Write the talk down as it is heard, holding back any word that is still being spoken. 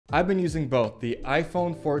I've been using both the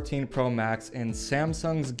iPhone 14 Pro Max and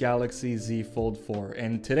Samsung's Galaxy Z Fold 4,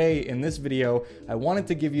 and today in this video I wanted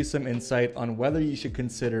to give you some insight on whether you should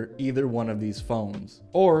consider either one of these phones.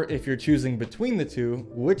 Or if you're choosing between the two,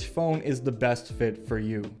 which phone is the best fit for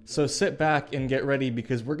you. So sit back and get ready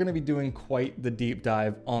because we're going to be doing quite the deep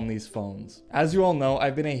dive on these phones. As you all know,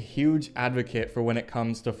 I've been a huge advocate for when it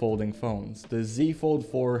comes to folding phones. The Z Fold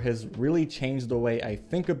 4 has really changed the way I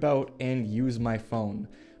think about and use my phone.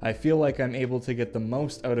 I feel like I'm able to get the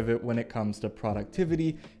most out of it when it comes to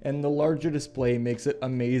productivity, and the larger display makes it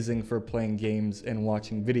amazing for playing games and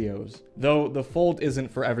watching videos. Though the Fold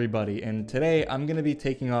isn't for everybody, and today I'm going to be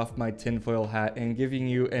taking off my tinfoil hat and giving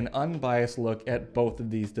you an unbiased look at both of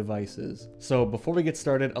these devices. So before we get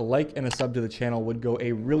started, a like and a sub to the channel would go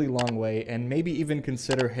a really long way, and maybe even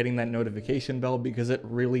consider hitting that notification bell because it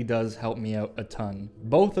really does help me out a ton.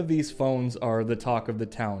 Both of these phones are the talk of the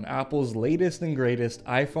town, Apple's latest and greatest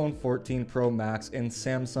iPhone 14 Pro Max and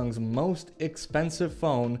Samsung's most expensive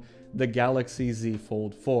phone, the Galaxy Z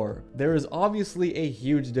Fold 4. There is obviously a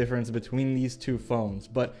huge difference between these two phones,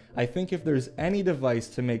 but I think if there's any device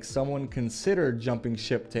to make someone consider jumping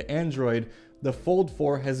ship to Android, the Fold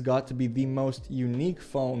 4 has got to be the most unique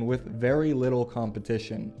phone with very little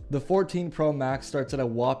competition. The 14 Pro Max starts at a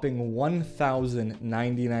whopping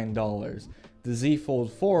 $1,099. The Z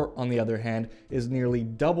Fold 4, on the other hand, is nearly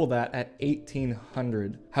double that at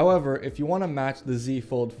 $1,800. However, if you want to match the Z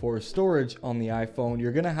Fold 4 storage on the iPhone,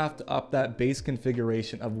 you're going to have to up that base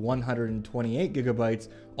configuration of 128 gigabytes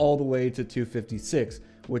all the way to 256,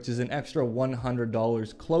 which is an extra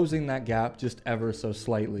 $100, closing that gap just ever so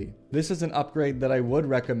slightly. This is an upgrade that I would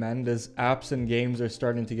recommend as apps and games are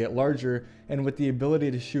starting to get larger, and with the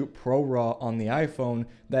ability to shoot ProRAW on the iPhone,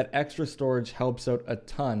 that extra storage helps out a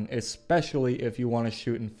ton, especially if you want to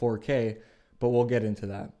shoot in 4K. But we'll get into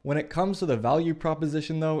that. When it comes to the value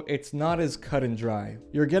proposition though, it's not as cut and dry.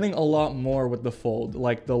 You're getting a lot more with the Fold,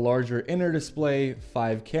 like the larger inner display,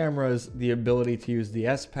 5 cameras, the ability to use the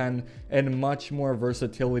S Pen, and much more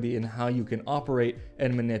versatility in how you can operate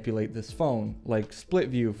and manipulate this phone, like split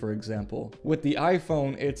view for example. With the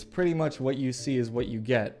iPhone, it's pretty much what you see is what you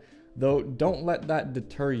get, though don't let that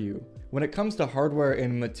deter you. When it comes to hardware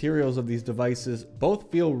and materials of these devices,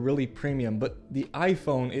 both feel really premium, but the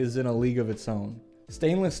iPhone is in a league of its own.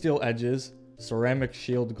 Stainless steel edges, ceramic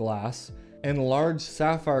shield glass, and large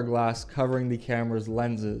sapphire glass covering the camera's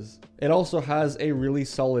lenses. It also has a really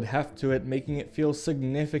solid heft to it, making it feel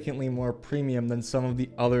significantly more premium than some of the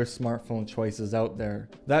other smartphone choices out there.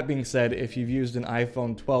 That being said, if you've used an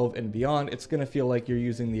iPhone 12 and beyond, it's going to feel like you're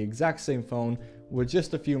using the exact same phone with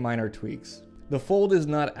just a few minor tweaks. The Fold is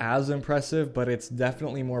not as impressive, but it's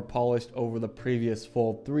definitely more polished over the previous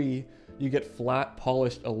Fold 3. You get flat,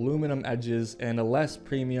 polished aluminum edges and a less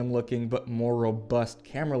premium looking but more robust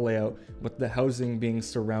camera layout, with the housing being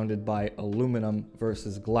surrounded by aluminum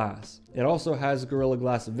versus glass. It also has Gorilla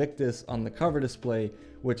Glass Victus on the cover display,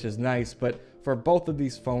 which is nice, but for both of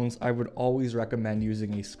these phones, I would always recommend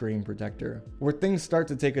using a screen protector. Where things start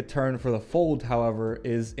to take a turn for the Fold, however,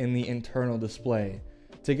 is in the internal display.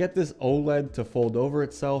 To get this OLED to fold over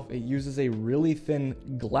itself, it uses a really thin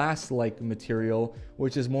glass-like material,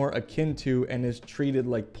 which is more akin to and is treated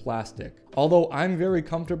like plastic. Although I'm very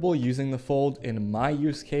comfortable using the Fold in my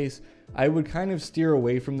use case, I would kind of steer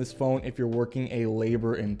away from this phone if you're working a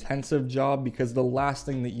labor-intensive job, because the last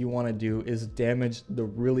thing that you want to do is damage the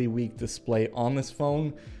really weak display on this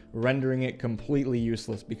phone, rendering it completely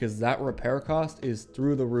useless, because that repair cost is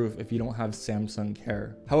through the roof if you don't have Samsung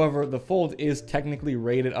Care. However, the Fold is technically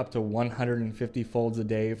rated up to 150 folds a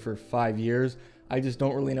day for 5 years. I just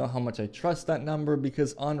don't really know how much I trust that number,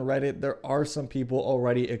 because on Reddit there are some people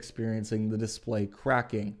already experiencing the display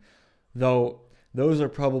cracking. Though those are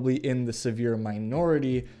probably in the severe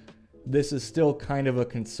minority, this is still kind of a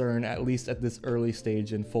concern, at least at this early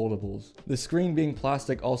stage in foldables. The screen being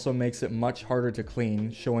plastic also makes it much harder to clean,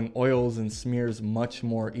 showing oils and smears much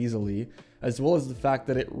more easily, as well as the fact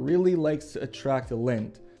that it really likes to attract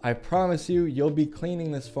lint. I promise you, you'll be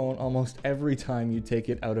cleaning this phone almost every time you take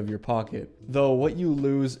it out of your pocket. Though what you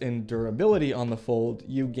lose in durability on the Fold,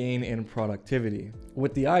 you gain in productivity.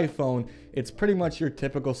 With the iPhone, it's pretty much your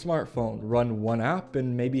typical smartphone. Run one app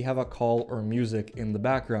and maybe have a call or music in the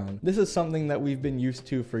background. This is something that we've been used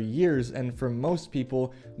to for years, and for most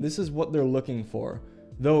people, this is what they're looking for.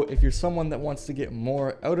 Though if you're someone that wants to get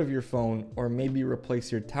more out of your phone, or maybe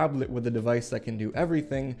replace your tablet with a device that can do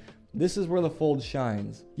everything, this is where the Fold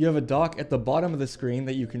shines. You have a dock at the bottom of the screen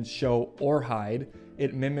that you can show or hide,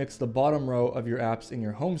 it mimics the bottom row of your apps in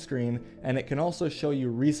your home screen, and it can also show you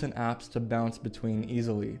recent apps to bounce between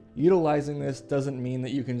easily. Utilizing this doesn't mean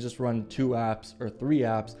that you can just run 2 apps or 3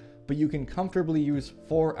 apps, but you can comfortably use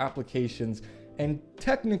 4 applications and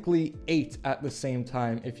technically 8 at the same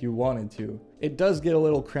time if you wanted to. It does get a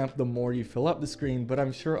little cramped the more you fill up the screen, but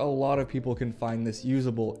I'm sure a lot of people can find this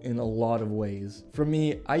usable in a lot of ways. For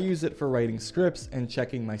me, I use it for writing scripts and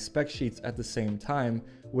checking my spec sheets at the same time,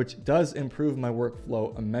 which does improve my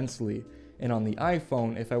workflow immensely. And on the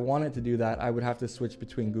iPhone, if I wanted to do that, I would have to switch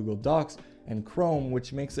between Google Docs and Chrome,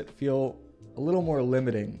 which makes it feel a little more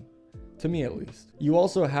limiting. To me at least. You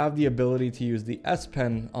also have the ability to use the S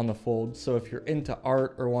Pen on the Fold, so if you're into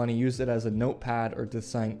art or want to use it as a notepad or to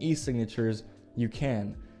sign e-signatures, you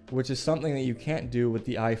can, which is something that you can't do with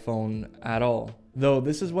the iPhone at all. Though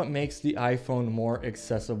this is what makes the iPhone more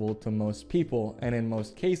accessible to most people, and in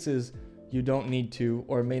most cases, you don't need to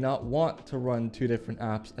or may not want to run 2 different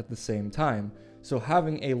apps at the same time. So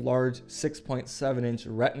having a large 6.7-inch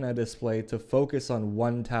Retina display to focus on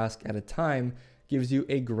one task at a time gives you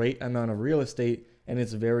a great amount of real estate, and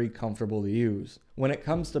it's very comfortable to use. When it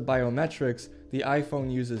comes to biometrics, the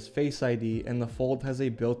iPhone uses Face ID and the Fold has a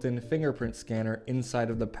built-in fingerprint scanner inside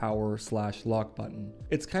of the power/lock button.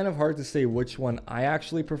 It's kind of hard to say which one I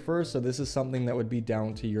actually prefer, so this is something that would be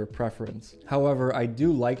down to your preference. However, I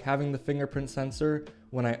do like having the fingerprint sensor.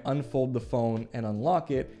 When I unfold the phone and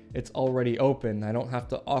unlock it, it's already open. I don't have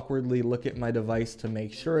to awkwardly look at my device to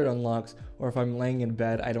make sure it unlocks, or if I'm laying in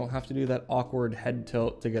bed, I don't have to do that awkward head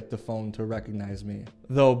tilt to get the phone to recognize me.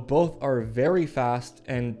 Though both are very fast,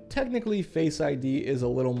 and technically Face ID is a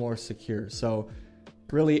little more secure, so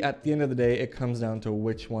really at the end of the day, it comes down to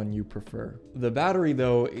which one you prefer. The battery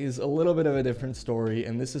though is a little bit of a different story,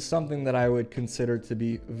 and this is something that I would consider to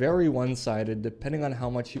be very one-sided depending on how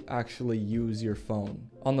much you actually use your phone.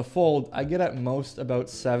 On the Fold, I get at most about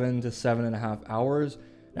 7 to 7.5 hours.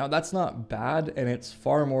 Now that's not bad, and it's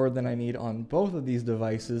far more than I need on both of these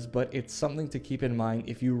devices, but it's something to keep in mind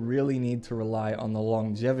if you really need to rely on the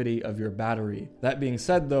longevity of your battery. That being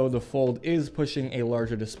said though, the Fold is pushing a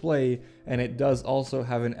larger display, and it does also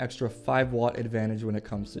have an extra 5-watt advantage when it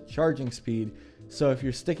comes to charging speed, so if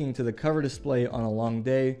you're sticking to the cover display on a long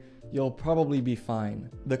day, you'll probably be fine.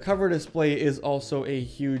 The cover display is also a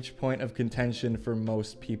huge point of contention for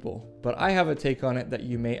most people, but I have a take on it that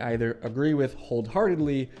you may either agree with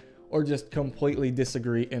wholeheartedly or just completely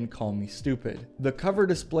disagree and call me stupid. The cover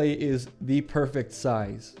display is the perfect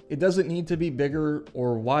size. It doesn't need to be bigger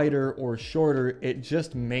or wider or shorter, it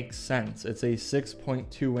just makes sense. It's a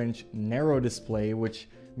 6.2-inch narrow display, which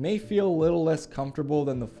may feel a little less comfortable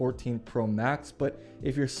than the 14 Pro Max, but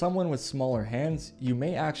if you're someone with smaller hands, you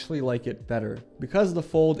may actually like it better. Because the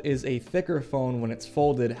Fold is a thicker phone when it's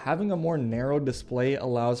folded, having a more narrow display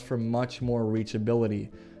allows for much more reachability.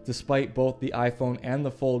 Despite both the iPhone and the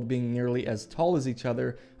Fold being nearly as tall as each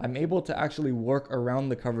other, I'm able to actually work around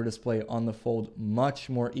the cover display on the Fold much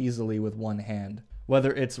more easily with one hand.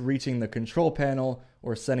 Whether it's reaching the control panel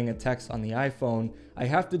or sending a text on the iPhone, I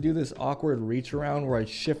have to do this awkward reach around where I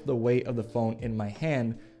shift the weight of the phone in my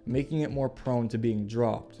hand, making it more prone to being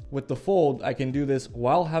dropped. With the Fold, I can do this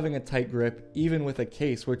while having a tight grip, even with a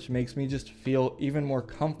case, which makes me just feel even more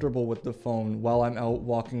comfortable with the phone while I'm out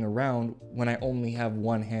walking around when I only have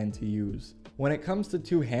one hand to use. When it comes to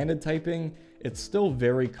two-handed typing, it's still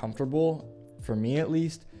very comfortable, for me at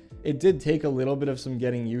least. It did take a little bit of some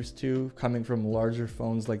getting used to coming from larger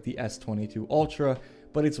phones like the S22 Ultra,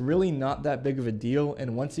 but it's really not that big of a deal,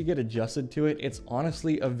 and once you get adjusted to it, it's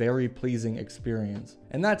honestly a very pleasing experience.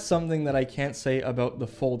 And that's something that I can't say about the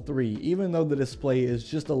Fold 3. Even though the display is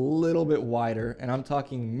just a little bit wider, and I'm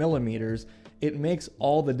talking millimeters, it makes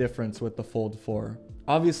all the difference with the Fold 4.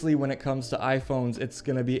 Obviously, when it comes to iPhones, it's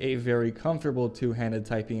going to be a very comfortable two-handed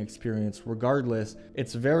typing experience regardless.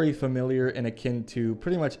 It's very familiar and akin to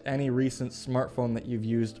pretty much any recent smartphone that you've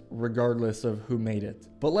used regardless of who made it.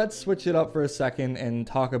 But let's switch it up for a second and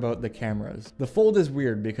talk about the cameras. The Fold is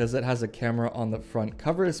weird because it has a camera on the front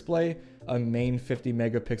cover display, a main 50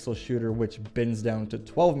 megapixel shooter which bins down to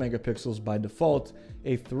 12 megapixels by default,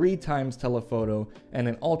 a 3x telephoto, and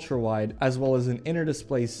an ultra wide, as well as an inner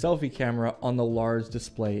display selfie camera on the large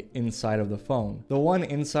display inside of the phone. The one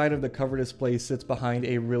inside of the cover display sits behind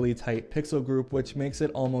a really tight pixel group, which makes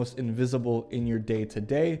it almost invisible in your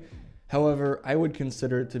day-to-day. However, I would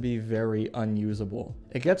consider it to be very unusable.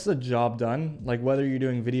 It gets the job done, like whether you're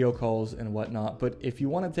doing video calls and whatnot, but if you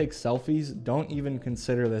want to take selfies, don't even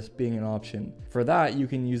consider this being an option. For that, you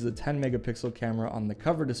can use the 10 megapixel camera on the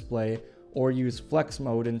cover display, or use flex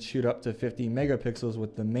mode and shoot up to 50 megapixels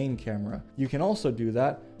with the main camera. You can also do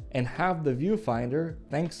that, and have the viewfinder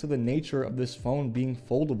thanks to the nature of this phone being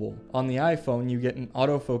foldable. On the iPhone, you get an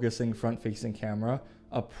autofocusing front-facing camera,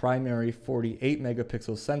 a primary 48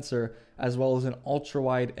 megapixel sensor, as well as an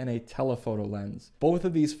ultra-wide and a telephoto lens. Both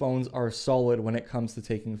of these phones are solid when it comes to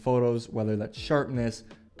taking photos, whether that's sharpness,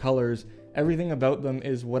 colors, everything about them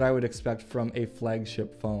is what I would expect from a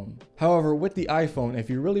flagship phone. However, with the iPhone, if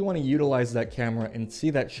you really want to utilize that camera and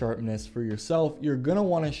see that sharpness for yourself, you're gonna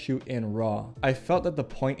want to shoot in RAW. I felt that the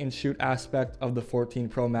point and shoot aspect of the 14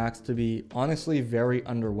 Pro Max to be honestly very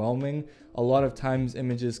underwhelming. A lot of times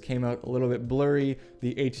images came out a little bit blurry,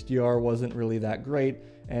 the HDR wasn't really that great,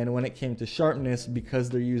 and when it came to sharpness, because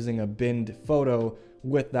they're using a binned photo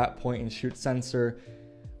with that point and shoot sensor,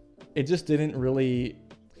 it just didn't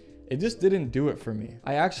do it for me.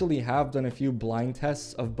 I actually have done a few blind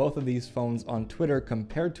tests of both of these phones on Twitter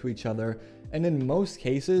compared to each other, and in most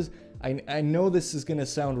cases, I know this is gonna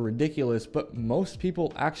sound ridiculous, but most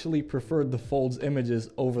people actually preferred the Fold's images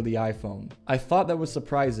over the iPhone. I thought that was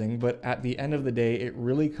surprising, but at the end of the day, it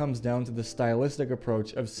really comes down to the stylistic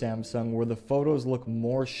approach of Samsung, where the photos look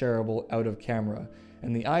more shareable out of camera,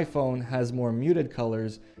 and the iPhone has more muted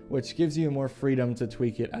colors, which gives you more freedom to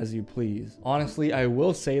tweak it as you please. Honestly, I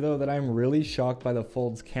will say though that I'm really shocked by the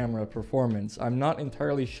Fold's camera performance. I'm not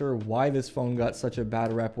entirely sure why this phone got such a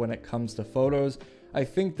bad rep when it comes to photos. I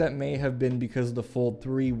think that may have been because the Fold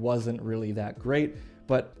 3 wasn't really that great,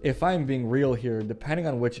 but if I'm being real here, depending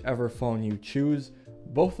on whichever phone you choose,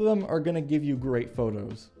 both of them are going to give you great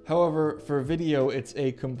photos. However, for video, it's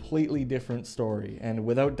a completely different story, and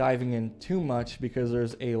without diving in too much because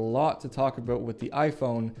there's a lot to talk about with the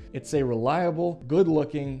iPhone, it's a reliable,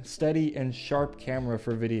 good-looking, steady, and sharp camera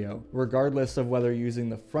for video, regardless of whether you're using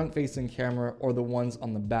the front-facing camera or the ones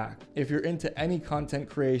on the back. If you're into any content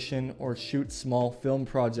creation or shoot small film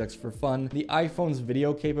projects for fun, the iPhone's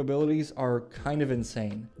video capabilities are kind of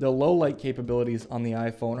insane. The low-light capabilities on the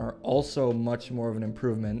iPhone are also much more of an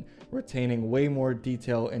improvement, retaining way more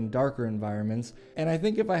detail in darker environments, and I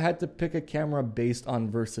think if I had to pick a camera based on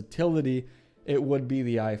versatility, it would be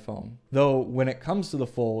the iPhone. Though when it comes to the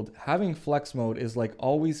Fold, having flex mode is like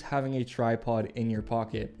always having a tripod in your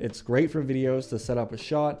pocket. It's great for videos to set up a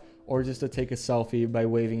shot or just to take a selfie by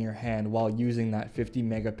waving your hand while using that 50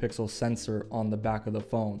 megapixel sensor on the back of the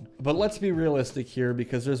phone. But let's be realistic here,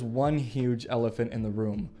 because there's one huge elephant in the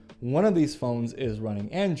room. One of these phones is running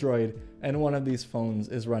Android and one of these phones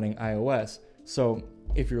is running iOS. So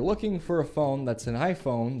if you're looking for a phone that's an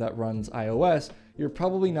iPhone that runs iOS, you're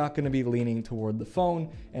probably not going to be leaning toward the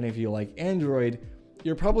phone, and if you like Android,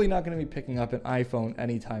 you're probably not going to be picking up an iPhone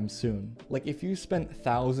anytime soon. Like, if you spent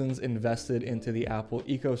thousands invested into the Apple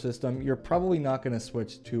ecosystem, you're probably not going to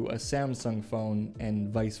switch to a Samsung phone and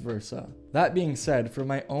vice versa. That being said, for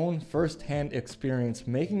my own first-hand experience,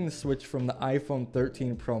 making the switch from the iPhone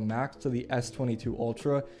 13 Pro Max to the S22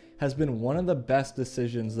 Ultra has been one of the best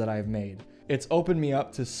decisions that I've made. It's opened me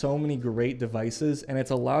up to so many great devices, and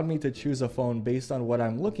it's allowed me to choose a phone based on what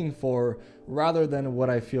I'm looking for rather than what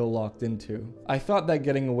I feel locked into. I thought that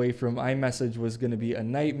getting away from iMessage was going to be a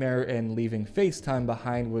nightmare and leaving FaceTime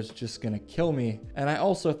behind was just going to kill me, and I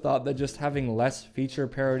also thought that just having less feature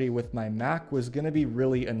parity with my Mac was going to be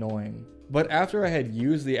really annoying. But after I had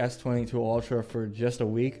used the S22 Ultra for just a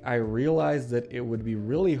week, I realized that it would be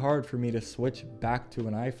really hard for me to switch back to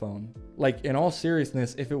an iPhone. Like, in all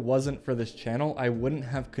seriousness, if it wasn't for this channel, I wouldn't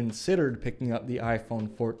have considered picking up the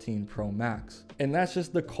iPhone 14 Pro Max. And that's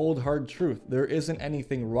just the cold hard truth. There isn't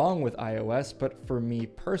anything wrong with iOS, but for me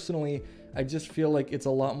personally, I just feel like it's a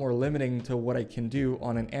lot more limiting to what I can do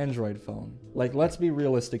on an Android phone. Like, let's be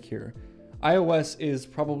realistic here. iOS is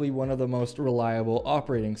probably one of the most reliable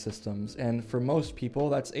operating systems, and for most people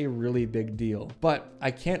that's a really big deal. But I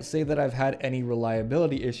can't say that I've had any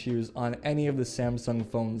reliability issues on any of the Samsung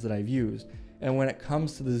phones that I've used, and when it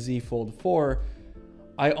comes to the Z Fold 4,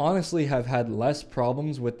 I honestly have had less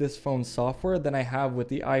problems with this phone's software than I have with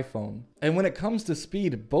the iPhone. And when it comes to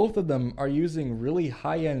speed, both of them are using really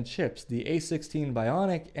high-end chips, the A16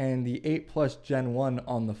 Bionic and the 8 Plus Gen 1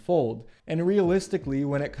 on the Fold. And realistically,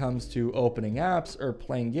 when it comes to opening apps or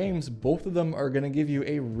playing games, both of them are going to give you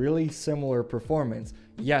a really similar performance.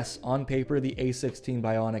 Yes, on paper the A16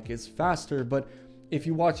 Bionic is faster, but if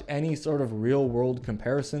you watch any sort of real-world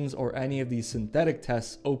comparisons or any of these synthetic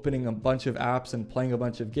tests opening a bunch of apps and playing a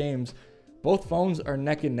bunch of games, both phones are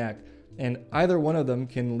neck and neck, and either one of them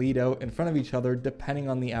can lead out in front of each other depending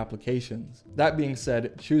on the applications. That being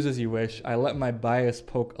said, choose as you wish. I let my bias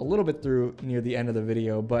poke a little bit through near the end of the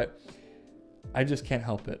video, but I just can't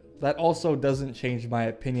help it. That also doesn't change my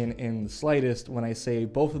opinion in the slightest when I say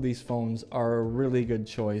both of these phones are a really good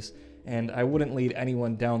choice, and I wouldn't lead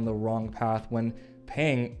anyone down the wrong path when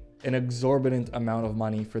paying an exorbitant amount of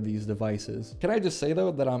money for these devices. Can I just say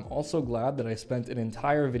though that I'm also glad that I spent an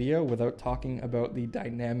entire video without talking about the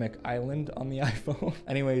dynamic island on the iPhone.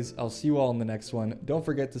 Anyways, I'll see you all in the next one. Don't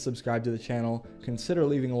forget to subscribe to the channel, consider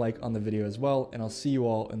leaving a like on the video as well, and I'll see you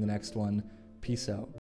all in the next one. Peace out.